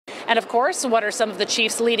And of course, what are some of the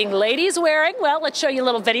Chiefs' leading ladies wearing? Well, let's show you a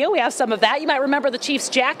little video. We have some of that. You might remember the Chiefs'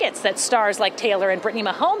 jackets that stars like Taylor and Brittany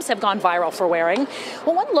Mahomes have gone viral for wearing.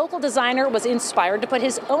 Well, one local designer was inspired to put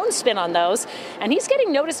his own spin on those, and he's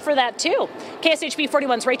getting noticed for that too. KSHB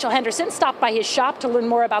 41's Rachel Henderson stopped by his shop to learn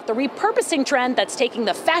more about the repurposing trend that's taking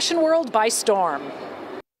the fashion world by storm.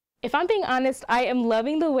 If I'm being honest, I am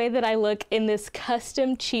loving the way that I look in this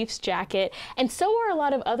custom Chiefs jacket, and so are a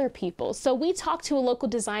lot of other people. So we talked to a local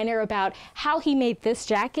designer about how he made this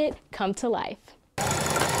jacket come to life.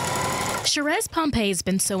 Sherez Pompey's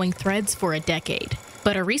been sewing threads for a decade,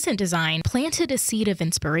 but a recent design planted a seed of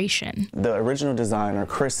inspiration. The original designer,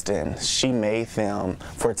 Kristen, she made them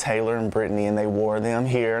for Taylor and Brittany, and they wore them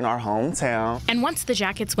here in our hometown. And once the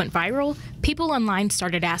jackets went viral, people online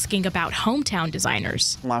started asking about hometown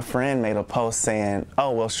designers. My friend made a post saying,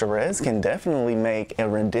 oh, well, Sherez can definitely make a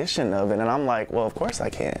rendition of it. And I'm like, well, of course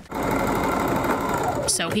I can.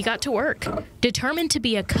 So he got to work, determined to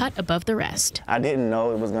be a cut above the rest. I didn't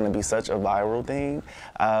know it was going to be such a viral thing.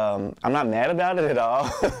 I'm not mad about it at all.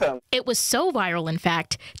 It was so viral, in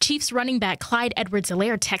fact, Chiefs running back Clyde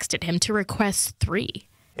Edwards-Helaire texted him to request 3.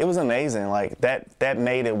 It was amazing. Like that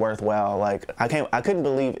made it worthwhile. Like I couldn't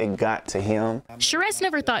believe it got to him. Sherez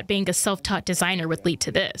never thought being a self-taught designer would lead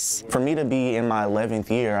to this. For me to be in my 11th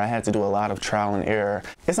year, I had to do a lot of trial and error.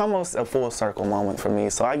 It's almost a full circle moment for me.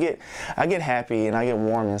 So I get happy and I get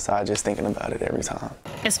warm inside just thinking about it every time.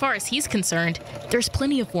 As far as he's concerned, there's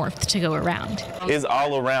plenty of warmth to go around. It's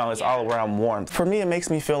all around warmth. For me, it makes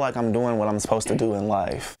me feel like I'm doing what I'm supposed to do in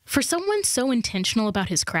life. For someone so intentional about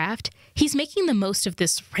his craft, he's making the most of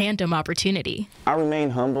this random opportunity. I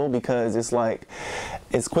remain humble because it's like,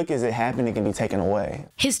 as quick as it happened, it can be taken away.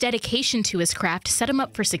 His dedication to his craft set him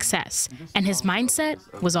up for success, and his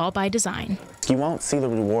mindset was all by design. You won't see the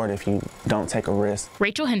reward if you don't take a risk.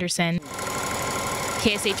 Rachel Henderson,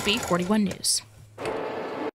 KSHB 41 News.